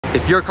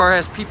If your car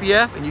has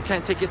PPF and you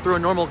can't take it through a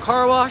normal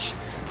car wash,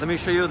 let me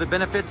show you the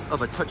benefits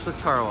of a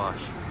touchless car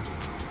wash.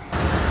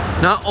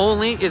 Not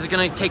only is it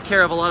going to take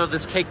care of a lot of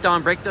this caked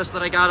on brake dust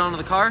that I got onto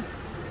the car,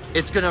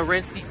 it's going to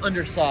rinse the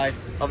underside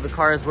of the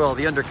car as well,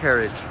 the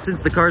undercarriage.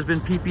 Since the car's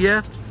been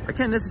PPF, I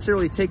can't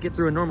necessarily take it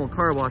through a normal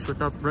car wash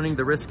without running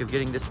the risk of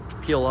getting this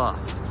peel off.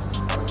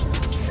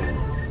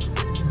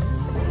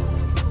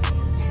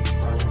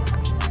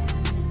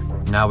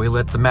 Now we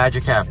let the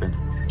magic happen.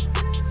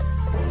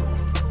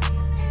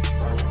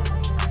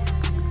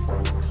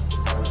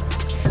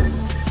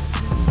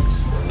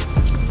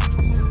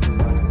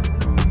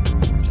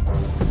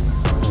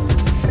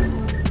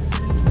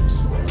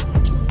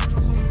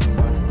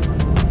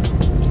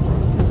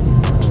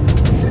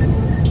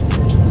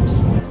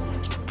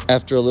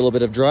 After a little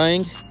bit of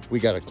drying, we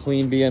got a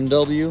clean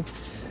BMW,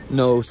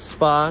 no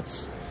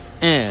spots,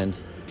 and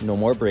no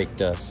more brake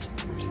dust.